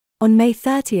On May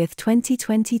 30,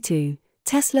 2022,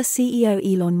 Tesla CEO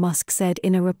Elon Musk said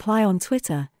in a reply on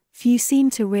Twitter, "Few seem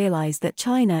to realize that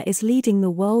China is leading the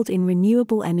world in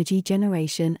renewable energy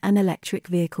generation and electric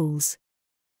vehicles."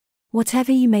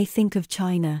 Whatever you may think of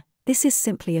China, this is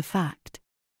simply a fact.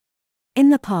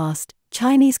 In the past,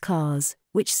 Chinese cars,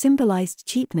 which symbolized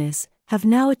cheapness, have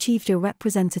now achieved a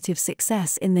representative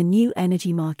success in the new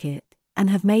energy market,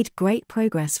 and have made great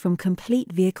progress from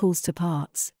complete vehicles to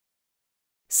parts.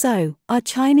 So, are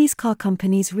Chinese car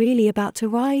companies really about to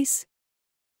rise?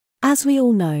 As we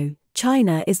all know,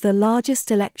 China is the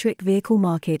largest electric vehicle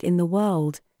market in the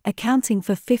world, accounting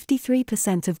for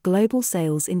 53% of global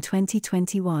sales in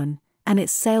 2021, and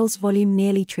its sales volume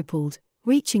nearly tripled,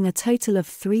 reaching a total of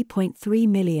 3.3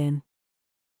 million.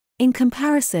 In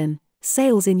comparison,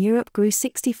 sales in Europe grew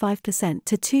 65%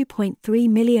 to 2.3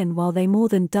 million, while they more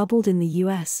than doubled in the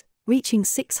US, reaching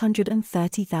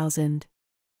 630,000.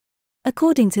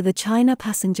 According to the China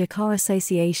Passenger Car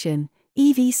Association,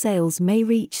 EV sales may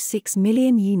reach 6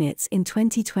 million units in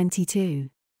 2022.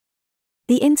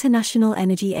 The International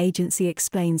Energy Agency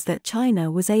explains that China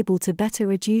was able to better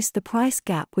reduce the price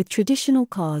gap with traditional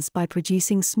cars by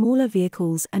producing smaller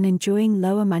vehicles and enjoying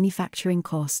lower manufacturing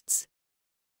costs.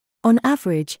 On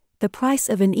average, the price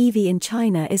of an EV in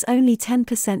China is only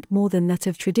 10% more than that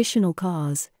of traditional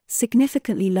cars,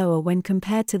 significantly lower when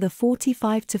compared to the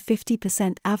 45 to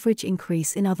 50% average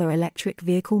increase in other electric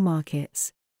vehicle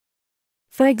markets.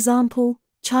 For example,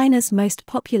 China's most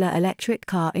popular electric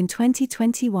car in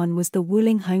 2021 was the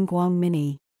Wuling Hongguang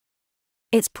Mini.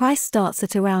 Its price starts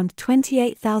at around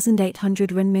 28,800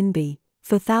 renminbi,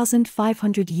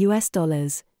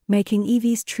 $4,500, making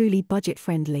EVs truly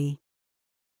budget-friendly.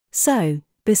 So,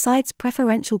 besides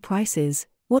preferential prices,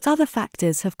 what other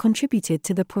factors have contributed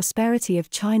to the prosperity of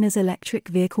China's electric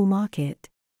vehicle market?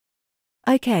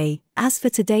 Okay, as for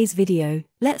today's video,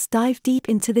 let's dive deep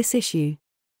into this issue.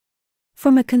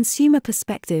 From a consumer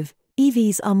perspective,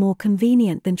 EVs are more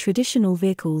convenient than traditional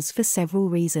vehicles for several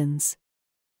reasons.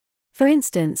 For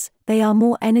instance, they are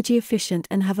more energy efficient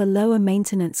and have a lower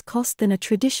maintenance cost than a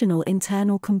traditional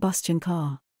internal combustion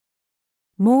car.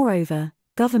 Moreover,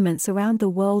 governments around the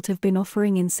world have been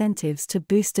offering incentives to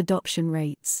boost adoption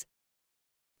rates.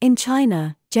 In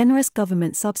China, generous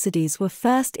government subsidies were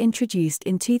first introduced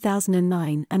in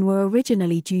 2009 and were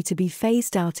originally due to be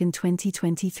phased out in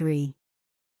 2023.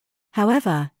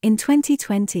 However, in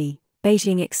 2020,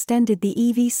 Beijing extended the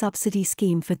EV subsidy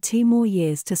scheme for 2 more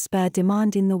years to spur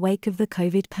demand in the wake of the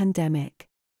COVID pandemic.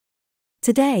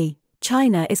 Today,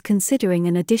 China is considering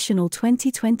an additional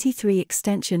 2023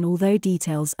 extension, although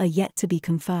details are yet to be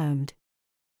confirmed.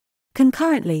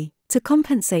 Concurrently, to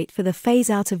compensate for the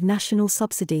phase-out of national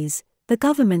subsidies, the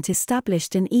government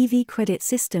established an EV credit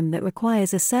system that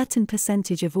requires a certain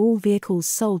percentage of all vehicles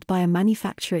sold by a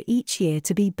manufacturer each year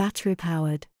to be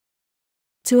battery-powered.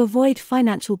 To avoid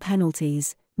financial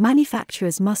penalties,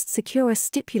 manufacturers must secure a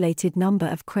stipulated number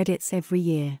of credits every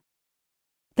year.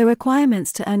 The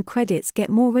requirements to earn credits get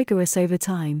more rigorous over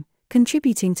time,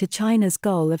 contributing to China's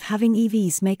goal of having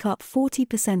EVs make up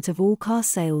 40% of all car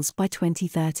sales by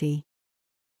 2030.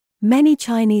 Many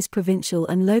Chinese provincial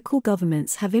and local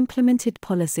governments have implemented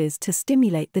policies to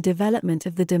stimulate the development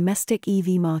of the domestic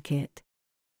EV market.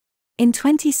 In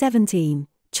 2017,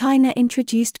 China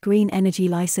introduced green energy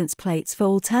license plates for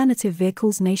alternative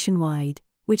vehicles nationwide,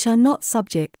 which are not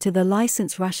subject to the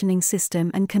license rationing system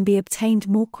and can be obtained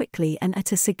more quickly and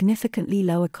at a significantly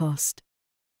lower cost.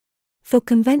 For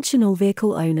conventional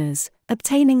vehicle owners,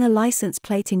 obtaining a license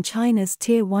plate in China's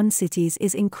Tier 1 cities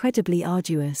is incredibly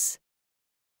arduous.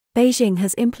 Beijing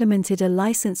has implemented a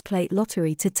license plate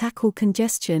lottery to tackle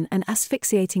congestion and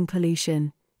asphyxiating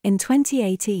pollution. In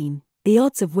 2018, the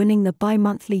odds of winning the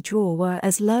bi-monthly draw were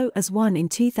as low as 1 in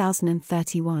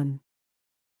 2031.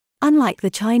 Unlike the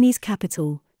Chinese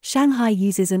capital, Shanghai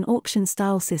uses an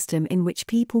auction-style system in which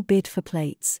people bid for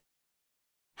plates.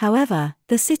 However,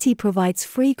 the city provides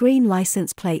free green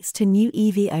license plates to new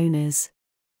EV owners.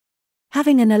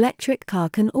 Having an electric car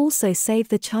can also save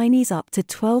the Chinese up to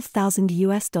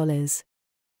 $12,000.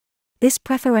 This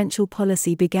preferential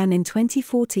policy began in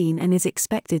 2014 and is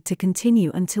expected to continue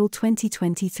until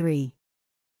 2023.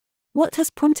 What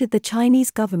has prompted the Chinese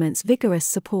government's vigorous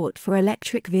support for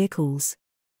electric vehicles?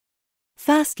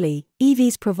 Firstly,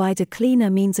 EVs provide a cleaner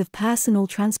means of personal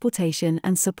transportation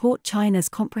and support China's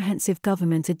comprehensive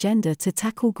government agenda to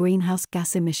tackle greenhouse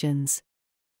gas emissions.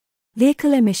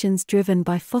 Vehicle emissions driven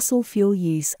by fossil fuel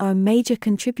use are a major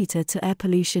contributor to air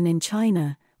pollution in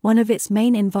China, one of its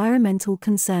main environmental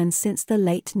concerns since the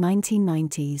late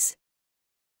 1990s.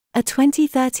 A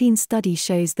 2013 study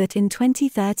shows that in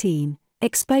 2013,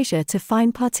 exposure to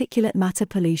fine particulate matter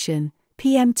pollution,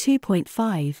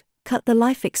 PM2.5, cut the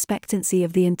life expectancy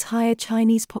of the entire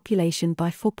Chinese population by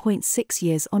 4.6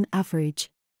 years on average.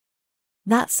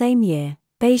 That same year,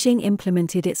 Beijing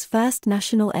implemented its first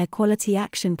National Air Quality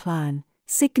Action Plan,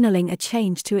 signaling a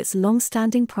change to its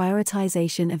long-standing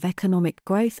prioritization of economic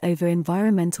growth over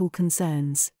environmental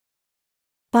concerns.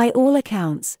 By all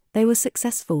accounts, they were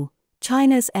successful.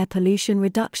 China's air pollution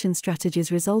reduction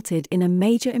strategies resulted in a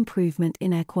major improvement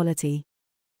in air quality.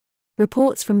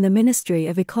 Reports from the Ministry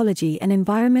of Ecology and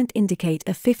Environment indicate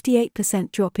a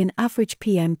 58% drop in average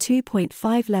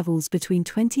PM2.5 levels between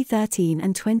 2013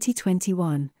 and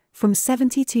 2021, from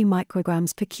 72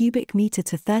 micrograms per cubic meter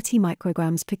to 30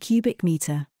 micrograms per cubic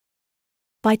meter.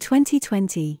 By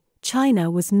 2020, China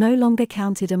was no longer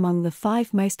counted among the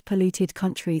 5 most polluted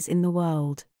countries in the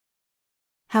world.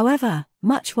 However,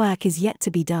 much work is yet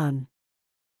to be done.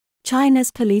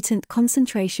 China's pollutant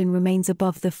concentration remains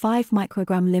above the 5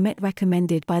 microgram limit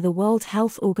recommended by the World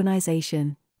Health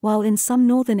Organization, while in some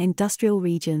northern industrial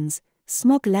regions,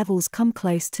 smog levels come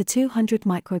close to 200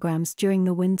 micrograms during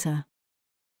the winter.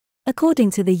 According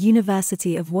to the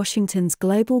University of Washington's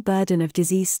Global Burden of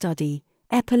Disease study,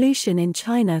 air pollution in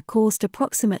China caused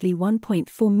approximately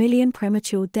 1.4 million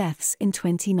premature deaths in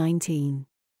 2019.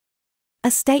 A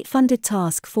state-funded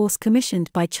task force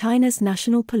commissioned by China's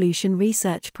National Pollution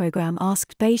Research Program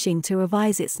asked Beijing to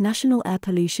revise its national air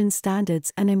pollution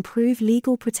standards and improve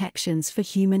legal protections for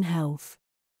human health.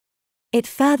 It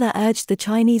further urged the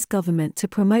Chinese government to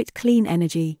promote clean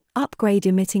energy, upgrade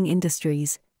emitting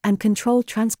industries, and control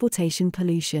transportation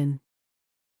pollution.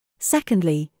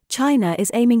 Secondly, China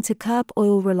is aiming to curb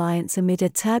oil reliance amid a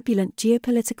turbulent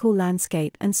geopolitical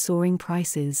landscape and soaring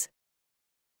prices.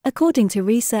 According to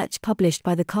research published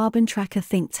by the carbon tracker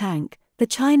think tank, the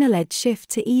China-led shift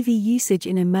to EV usage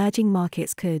in emerging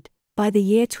markets could, by the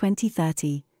year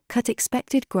 2030, cut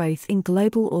expected growth in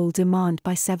global oil demand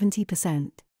by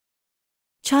 70%.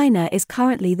 China is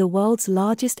currently the world's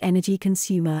largest energy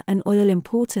consumer and oil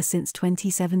importer since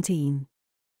 2017.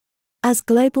 As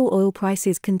global oil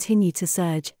prices continue to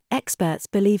surge, experts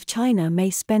believe China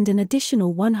may spend an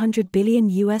additional $100 billion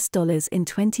in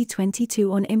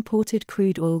 2022 on imported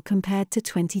crude oil compared to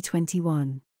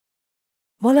 2021.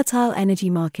 Volatile energy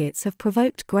markets have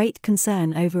provoked great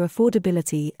concern over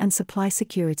affordability and supply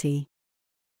security.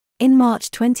 In March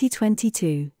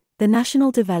 2022, the National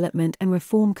Development and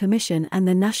Reform Commission and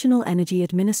the National Energy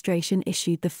Administration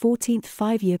issued the 14th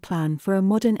Five-Year Plan for a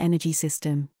Modern Energy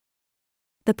System.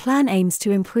 The plan aims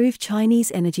to improve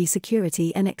Chinese energy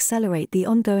security and accelerate the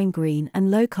ongoing green and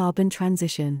low-carbon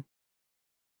transition.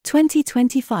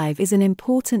 2025 is an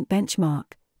important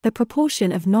benchmark. The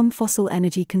proportion of non-fossil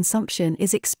energy consumption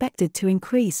is expected to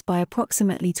increase by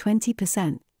approximately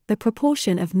 20%. The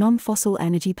proportion of non-fossil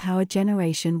energy power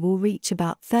generation will reach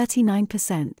about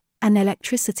 39%, and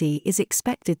electricity is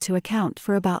expected to account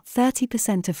for about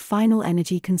 30% of final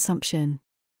energy consumption.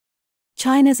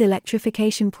 China's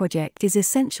electrification project is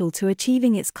essential to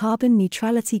achieving its carbon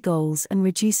neutrality goals and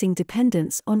reducing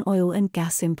dependence on oil and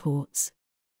gas imports.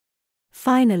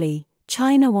 Finally,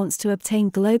 China wants to obtain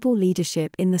global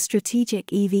leadership in the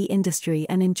strategic EV industry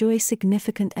and enjoy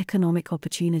significant economic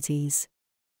opportunities.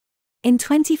 In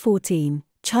 2014,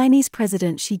 Chinese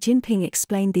President Xi Jinping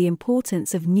explained the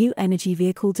importance of new energy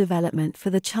vehicle development for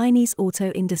the Chinese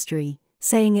auto industry,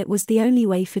 saying it was the only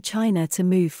way for China to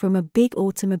move from a big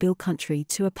automobile country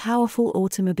to a powerful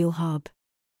automobile hub.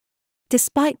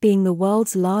 Despite being the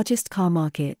world's largest car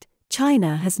market,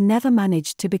 China has never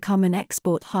managed to become an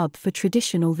export hub for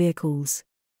traditional vehicles.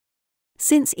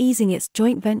 Since easing its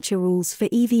joint venture rules for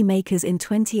EV makers in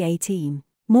 2018,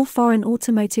 more foreign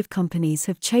automotive companies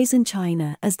have chosen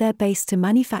China as their base to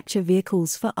manufacture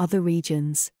vehicles for other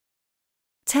regions.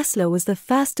 Tesla was the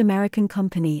first American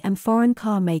company and foreign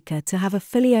car maker to have a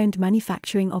fully owned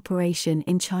manufacturing operation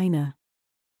in China.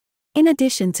 In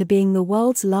addition to being the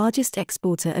world's largest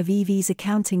exporter of EVs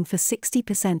accounting for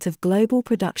 60% of global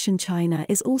production, China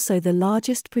is also the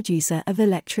largest producer of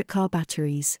electric car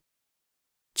batteries.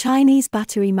 Chinese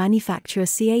battery manufacturer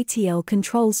CATL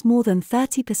controls more than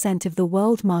 30% of the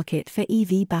world market for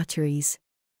EV batteries.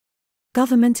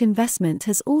 Government investment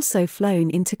has also flown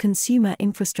into consumer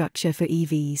infrastructure for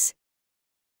EVs.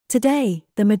 Today,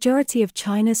 the majority of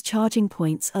China's charging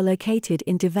points are located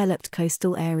in developed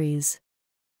coastal areas.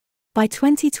 By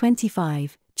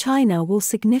 2025, China will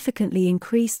significantly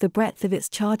increase the breadth of its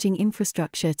charging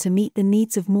infrastructure to meet the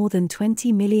needs of more than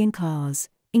 20 million cars,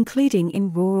 including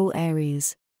in rural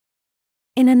areas.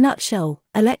 In a nutshell,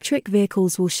 electric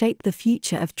vehicles will shape the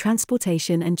future of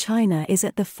transportation, and China is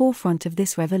at the forefront of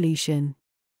this revolution.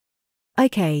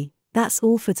 Okay, that's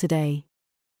all for today.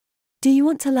 Do you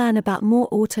want to learn about more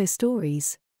auto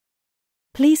stories?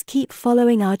 Please keep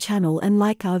following our channel and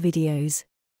like our videos.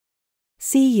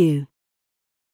 See you.